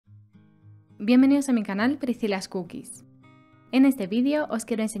Bienvenidos a mi canal Priscila's Cookies. En este vídeo os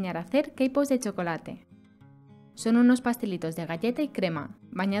quiero enseñar a hacer cake de chocolate. Son unos pastelitos de galleta y crema,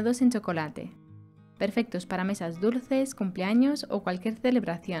 bañados en chocolate. Perfectos para mesas dulces, cumpleaños o cualquier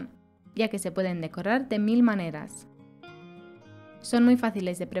celebración, ya que se pueden decorar de 1000 maneras. Son muy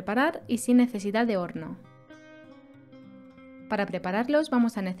fáciles de preparar y sin necesidad de horno. Para prepararlos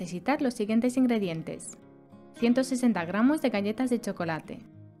vamos a necesitar los siguientes ingredientes: 160 gramos de galletas de chocolate,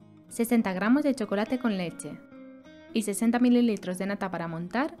 60 gramos de chocolate con leche y 60 ml de nata para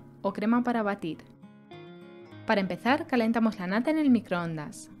montar o crema para batir. Para empezar, calentamos la nata en el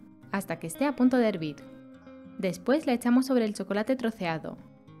microondas hasta que esté a punto de hervir. Después la echamos sobre el chocolate troceado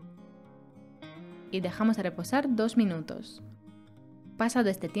y dejamos reposar 2 minutos. Pasado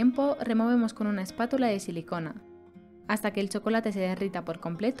este tiempo, removemos con una espátula de silicona hasta que el chocolate se derrita por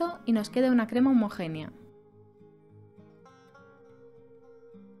completo y nos quede una crema homogénea.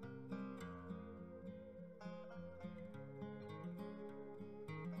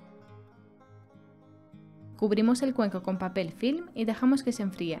 Cubrimos el cuenco con papel film y dejamos que se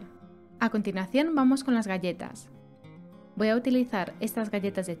enfríe. A continuación vamos con las galletas. Voy a utilizar estas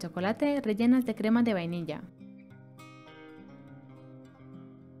galletas de chocolate rellenas de crema de vainilla.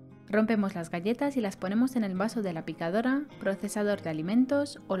 Rompemos las galletas y las ponemos en el vaso de la picadora, procesador de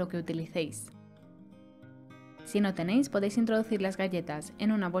alimentos o lo que utilicéis. Si no tenéis, podéis introducir las galletas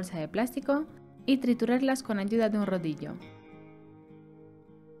en una bolsa de plástico y triturarlas con ayuda de un rodillo.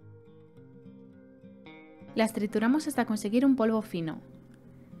 Las trituramos hasta conseguir un polvo fino.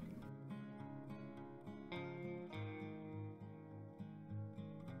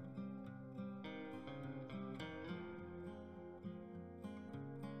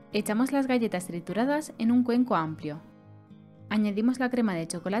 Echamos las galletas trituradas en un cuenco amplio. Añadimos la crema de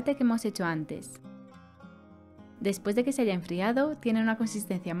chocolate que hemos hecho antes. Después de que se haya enfriado, tiene una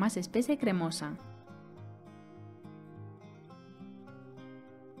consistencia más espesa y cremosa.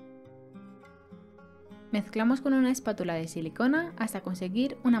 Mezclamos con una espátula de silicona hasta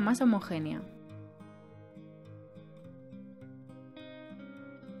conseguir una masa homogénea.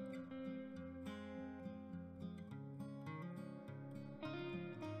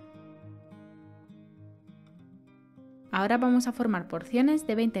 Ahora vamos a formar porciones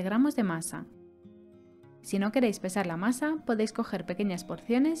de 20 gramos de masa. Si no queréis pesar la masa, podéis coger pequeñas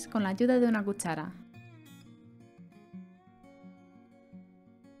porciones con la ayuda de una cuchara.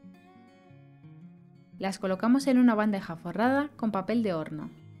 Las colocamos en una bandeja forrada con papel de horno.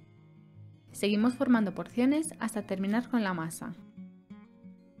 Seguimos formando porciones hasta terminar con la masa.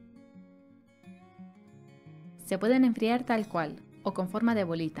 Se pueden enfriar tal cual o con forma de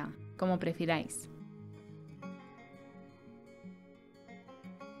bolita, como prefiráis.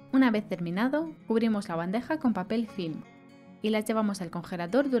 Una vez terminado, cubrimos la bandeja con papel film y las llevamos al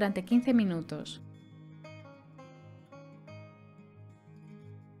congelador durante 15 minutos.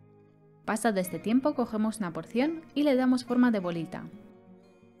 Pasado este tiempo, cogemos una porción y le damos forma de bolita,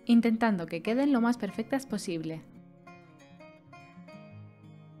 intentando que queden lo más perfectas posible.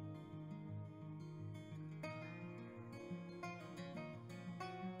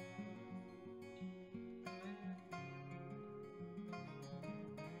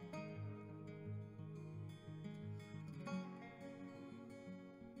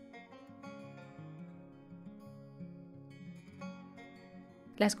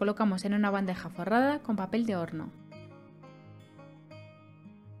 Las colocamos en una bandeja forrada con papel de horno.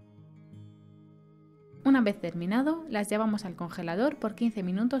 Una vez terminado, las llevamos al congelador por 15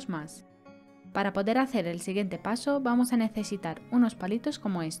 minutos más. Para poder hacer el siguiente paso vamos a necesitar unos palitos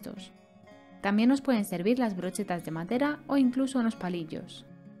como estos. También nos pueden servir las brochetas de madera o incluso unos palillos.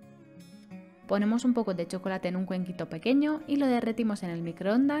 Ponemos un poco de chocolate en un cuenquito pequeño y lo derretimos en el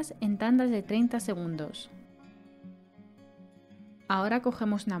microondas en tandas de 30 segundos. Ahora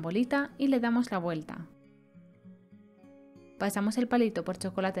cogemos una bolita y le damos la vuelta. Pasamos el palito por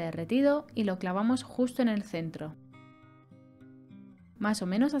chocolate derretido y lo clavamos justo en el centro, más o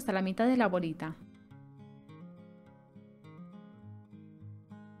menos hasta la mitad de la bolita.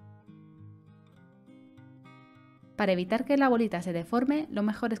 Para evitar que la bolita se deforme, lo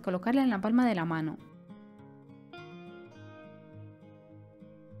mejor es colocarla en la palma de la mano.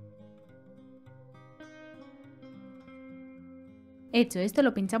 Hecho esto,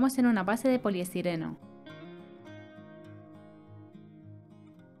 lo pinchamos en una base de poliestireno.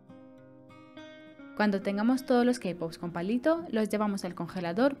 Cuando tengamos todos los cake pops con palito, los llevamos al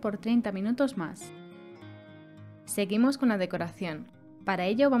congelador por 30 minutos más. Seguimos con la decoración. Para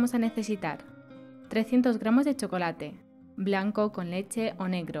ello vamos a necesitar 300 gramos de chocolate, blanco, con leche o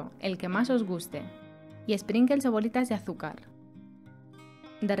negro, el que más os guste, y sprinkles o bolitas de azúcar.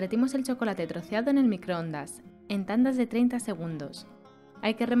 Derretimos el chocolate troceado en el microondas, en tandas de 30 segundos.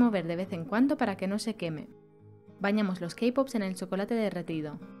 Hay que remover de vez en cuando para que no se queme. Bañamos los K-Pops en el chocolate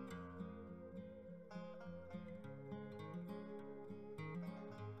derretido.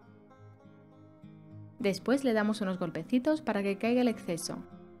 Después le damos unos golpecitos para que caiga el exceso.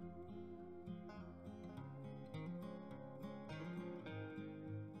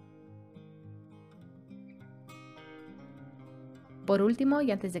 Por último,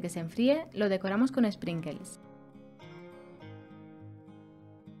 y antes de que se enfríe, lo decoramos con sprinkles.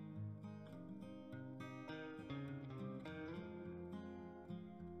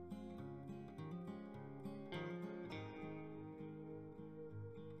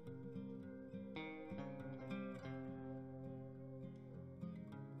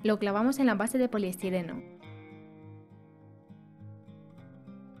 Lo clavamos en la base de poliestireno.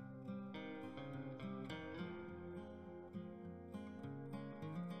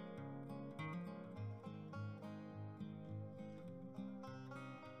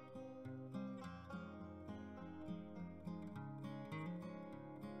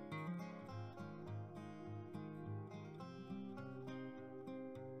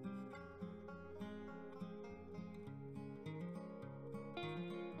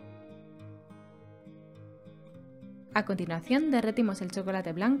 A continuación derretimos el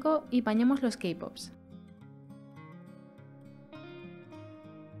chocolate blanco y bañamos los K-Pops.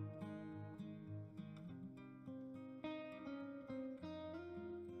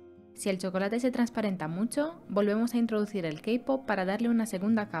 Si el chocolate se transparenta mucho, volvemos a introducir el K-Pop para darle una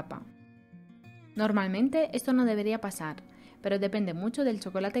segunda capa. Normalmente esto no debería pasar, pero depende mucho del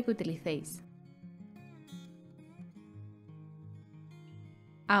chocolate que utilicéis.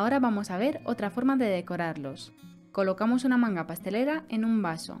 Ahora vamos a ver otra forma de decorarlos. Colocamos una manga pastelera en un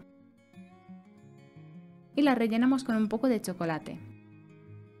vaso y la rellenamos con un poco de chocolate.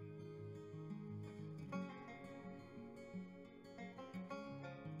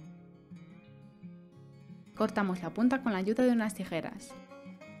 Cortamos la punta con la ayuda de unas tijeras.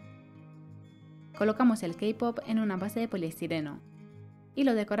 Colocamos el K-Pop en una base de poliestireno y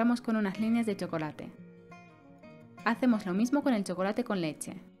lo decoramos con unas líneas de chocolate. Hacemos lo mismo con el chocolate con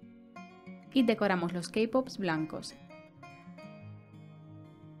leche. Y decoramos los K-Pops blancos.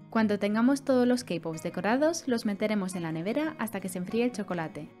 Cuando tengamos todos los K-Pops decorados, los meteremos en la nevera hasta que se enfríe el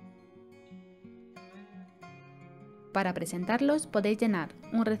chocolate. Para presentarlos podéis llenar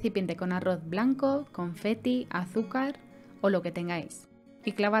un recipiente con arroz blanco, confeti, azúcar o lo que tengáis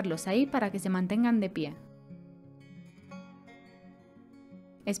y clavarlos ahí para que se mantengan de pie.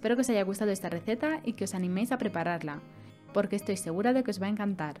 Espero que os haya gustado esta receta y que os animéis a prepararla, porque estoy segura de que os va a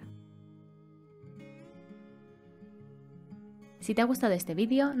encantar. Si te ha gustado este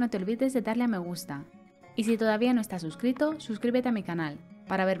vídeo, no te olvides de darle a me gusta. Y si todavía no estás suscrito, suscríbete a mi canal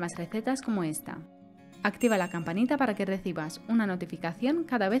para ver más recetas como esta. Activa la campanita para que recibas una notificación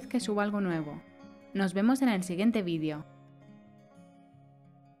cada vez que suba algo nuevo. Nos vemos en el siguiente vídeo.